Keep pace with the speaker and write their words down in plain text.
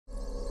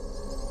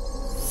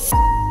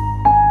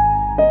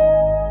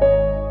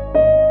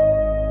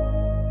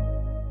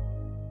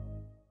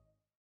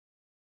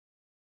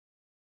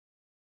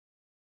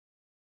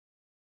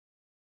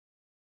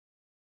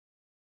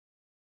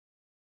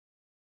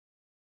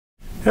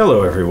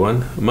Hello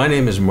everyone, my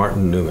name is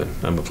Martin Newman.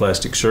 I'm a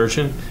plastic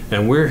surgeon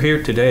and we're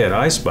here today at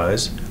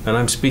iSpies and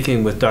I'm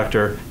speaking with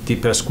Dr.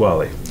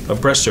 DiPasquale, a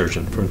breast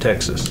surgeon from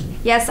Texas.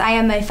 Yes, I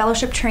am a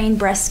fellowship-trained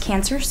breast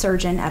cancer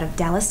surgeon out of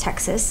Dallas,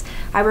 Texas.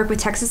 I work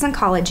with Texas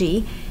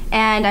Oncology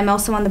and I'm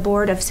also on the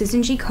board of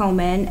Susan G.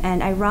 Komen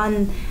and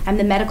I'm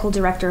the medical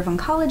director of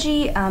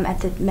oncology at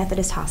the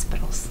Methodist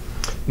hospitals.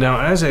 Now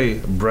as a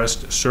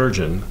breast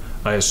surgeon,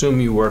 I assume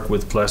you work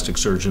with plastic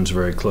surgeons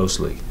very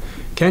closely.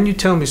 Can you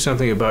tell me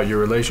something about your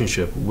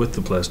relationship with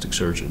the plastic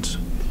surgeons?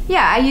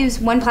 Yeah, I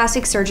use one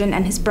plastic surgeon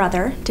and his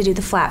brother to do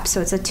the flaps,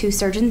 so it's a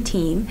two-surgeon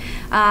team,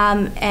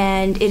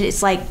 and it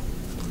is like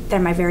they're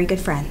my very good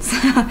friends.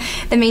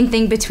 The main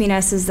thing between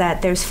us is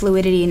that there's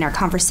fluidity in our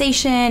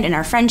conversation, in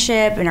our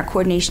friendship, in our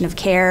coordination of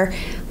care.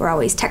 We're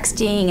always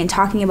texting and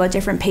talking about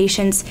different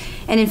patients,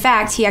 and in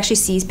fact, he actually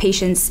sees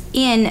patients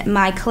in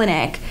my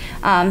clinic,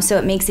 so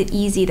it makes it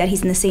easy that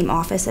he's in the same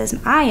office as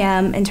I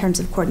am in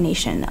terms of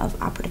coordination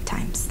of operative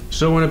times.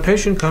 So when a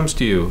patient comes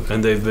to you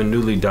and they've been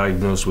newly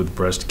diagnosed with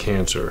breast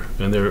cancer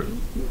and they're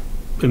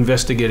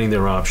investigating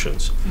their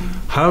options,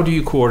 how do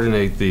you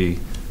coordinate the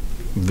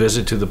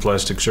visit to the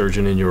plastic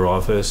surgeon in your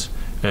office,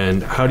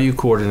 and how do you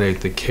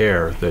coordinate the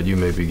care that you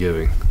may be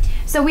giving?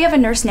 So we have a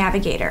nurse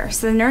navigator.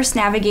 So the nurse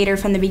navigator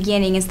from the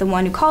beginning is the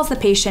one who calls the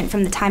patient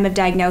from the time of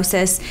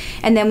diagnosis,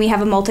 and then we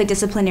have a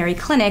multidisciplinary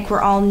clinic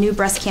where all new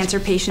breast cancer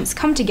patients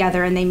come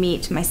together and they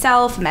meet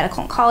myself, a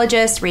medical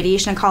oncologist,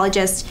 radiation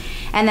oncologist,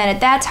 and then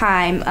at that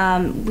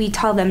time we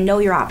tell them know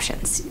your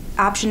options.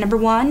 Option number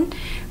 1,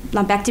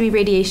 lumpectomy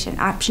radiation.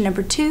 Option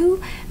number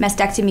 2,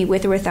 mastectomy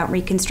with or without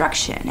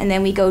reconstruction. And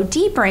then we go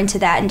deeper into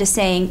that into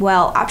saying,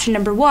 well, option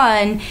number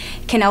 1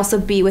 can also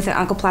be with an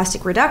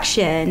oncoplastic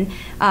reduction.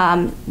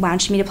 Why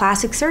don't you meet a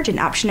plastic surgeon?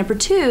 Option number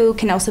 2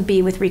 can also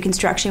be with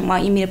reconstruction. Why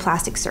don't you meet a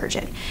plastic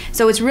surgeon?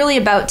 So it's really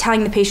about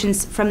telling the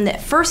patients from the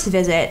first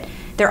visit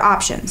their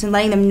options and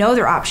letting them know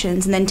their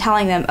options and then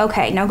telling them,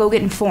 okay, now go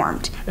get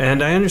informed.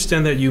 And I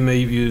understand that you may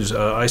use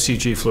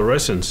ICG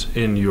fluorescence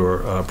in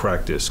your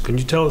practice. Can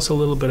you tell us a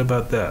little bit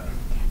about that?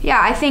 Yeah,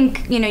 I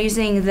think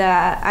using the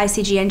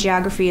ICG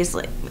angiography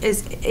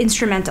is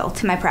instrumental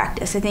to my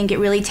practice. I think it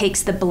really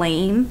takes the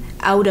blame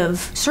out of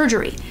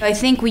surgery. I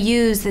think we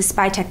use the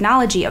SPY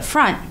technology up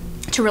front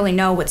to really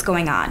know what's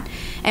going on.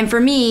 And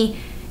for me,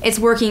 it's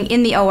working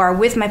in the OR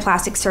with my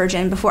plastic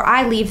surgeon. Before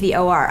I leave the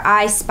OR,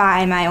 I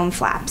spy my own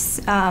flaps,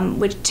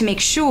 to make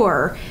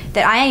sure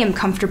that I am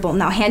comfortable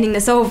now handing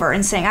this over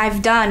and saying,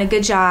 I've done a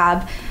good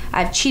job.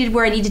 I've cheated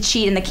where I need to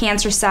cheat in the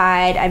cancer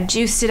side. I've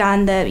juiced it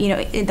on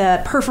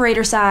the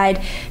perforator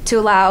side to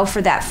allow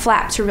for that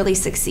flap to really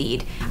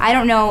succeed. I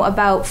don't know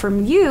about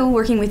from you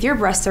working with your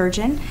breast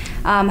surgeon,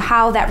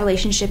 how that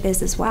relationship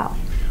is as well.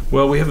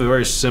 Well, we have a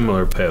very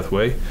similar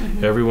pathway.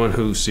 Everyone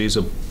who sees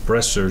a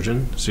breast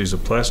surgeon sees a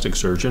plastic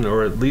surgeon,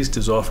 or at least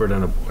is offered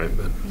an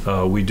appointment.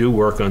 We do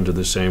work under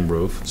the same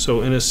roof.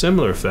 So in a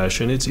similar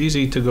fashion, it's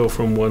easy to go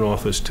from one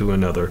office to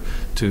another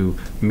to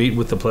meet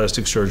with the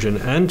plastic surgeon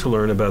and to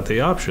learn about the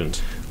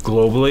options.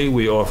 Globally,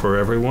 we offer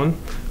everyone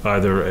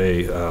either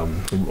a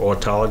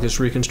autologous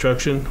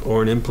reconstruction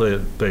or an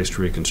implant-based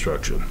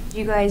reconstruction.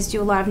 You guys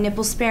do a lot of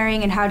nipple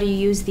sparing, and how do you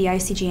use the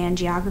ICG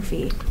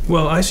angiography?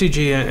 Well,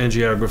 ICG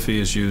angiography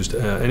is used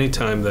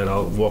anytime that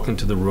I'll walk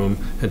into the room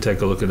and take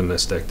a look at a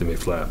mastectomy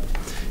flap.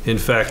 In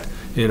fact,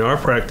 in our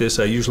practice,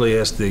 I usually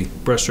ask the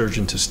breast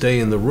surgeon to stay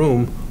in the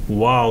room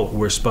while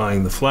we're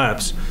spying the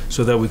flaps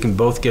so that we can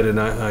both get an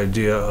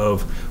idea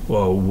of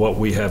what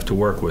we have to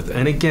work with.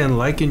 And again,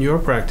 like in your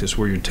practice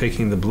where you're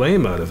taking the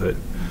blame out of it,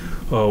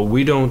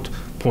 we don't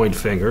point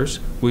fingers.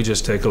 We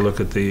just take a look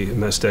at the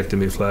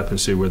mastectomy flap and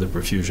see where the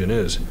perfusion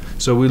is.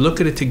 So we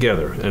look at it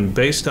together, and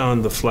based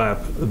on the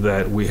flap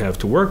that we have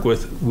to work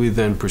with, we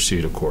then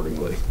proceed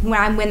accordingly. When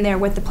I'm in there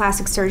with the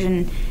plastic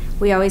surgeon,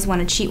 we always want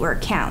to cheat where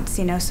it counts,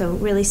 so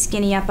really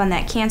skinny up on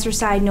that cancer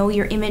side, know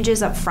your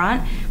images up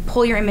front,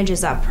 pull your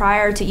images up.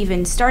 Prior to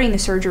even starting the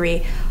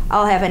surgery,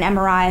 I'll have an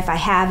MRI if I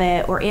have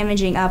it, or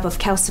imaging up of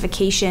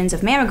calcifications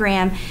of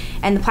mammogram,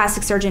 and the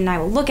plastic surgeon and I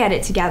will look at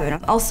it together.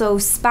 And also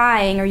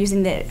spying or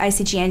using the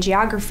ICG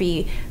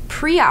angiography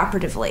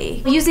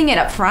pre-operatively. Using it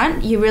up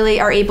front, you really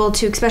are able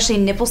to, especially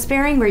nipple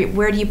sparing,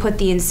 where do you put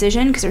the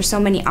incision, because there's so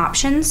many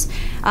options.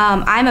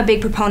 I'm a big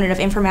proponent of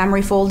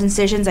inframammary fold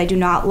incisions. I do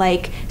not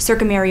like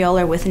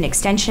circumareolar with an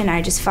extension.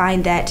 I just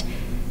find that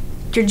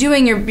you're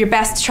doing your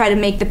best to try to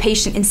make the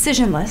patient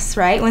incisionless,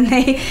 right, when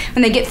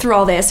they get through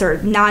all this,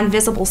 or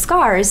non-visible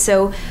scars,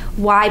 so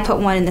why put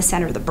one in the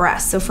center of the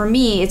breast? So for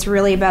me, it's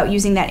really about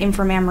using that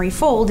inframammary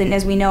fold, and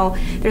as we know,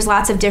 there's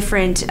lots of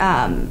different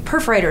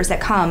perforators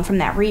that come from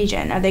that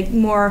region. Are they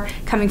more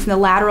coming from the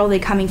lateral, are they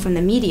coming from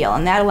the medial?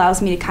 And that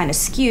allows me to kind of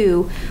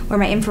skew where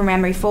my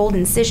inframammary fold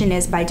incision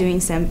is by doing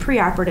some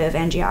preoperative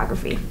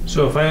angiography.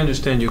 So if I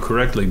understand you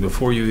correctly,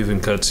 before you even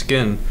cut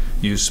skin,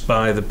 you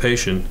spy the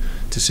patient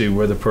to see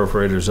where the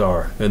perforators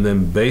are, and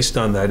then based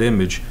on that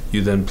image, you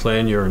then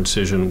plan your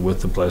incision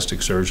with the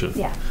plastic surgeon.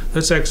 Yeah.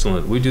 That's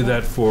excellent. We do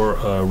that for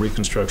for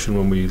reconstruction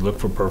when we look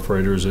for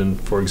perforators in,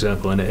 for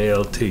example, an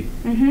ALT.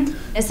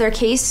 Mm-hmm. Is there a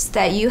case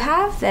that you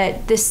have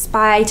that this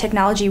SPY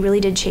technology really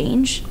did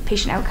change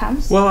patient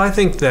outcomes? Well, I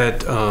think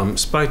that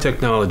SPY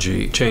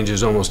technology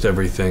changes almost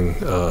everything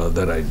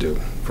that I do,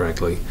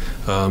 frankly.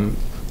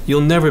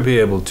 You'll never be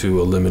able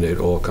to eliminate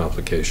all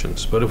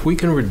complications, but if we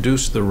can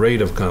reduce the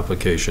rate of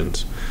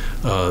complications,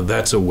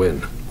 that's a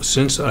win.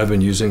 Since I've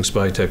been using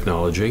SPY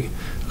technology,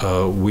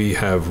 we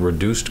have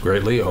reduced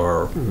greatly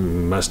our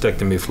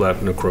mastectomy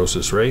flap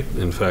necrosis rate.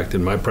 In fact,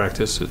 in my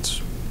practice,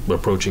 it's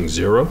approaching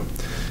 0.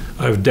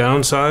 I've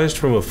downsized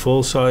from a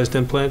full-sized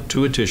implant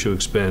to a tissue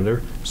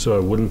expander, so I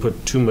wouldn't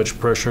put too much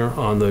pressure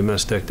on the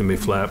mastectomy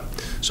flap.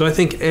 So I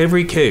think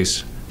every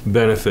case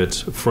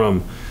benefits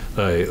from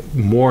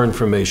more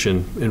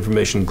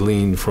information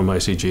gleaned from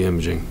ICG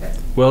imaging.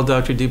 Well,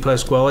 Dr.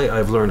 DiPasquale,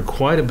 I've learned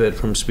quite a bit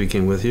from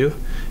speaking with you.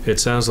 It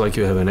sounds like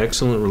you have an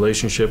excellent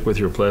relationship with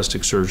your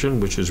plastic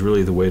surgeon, which is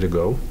really the way to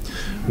go.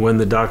 When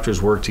the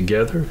doctors work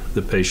together,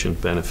 the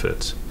patient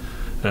benefits.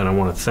 And I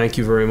want to thank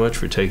you very much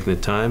for taking the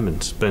time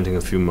and spending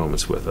a few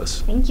moments with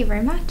us. Thank you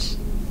very much.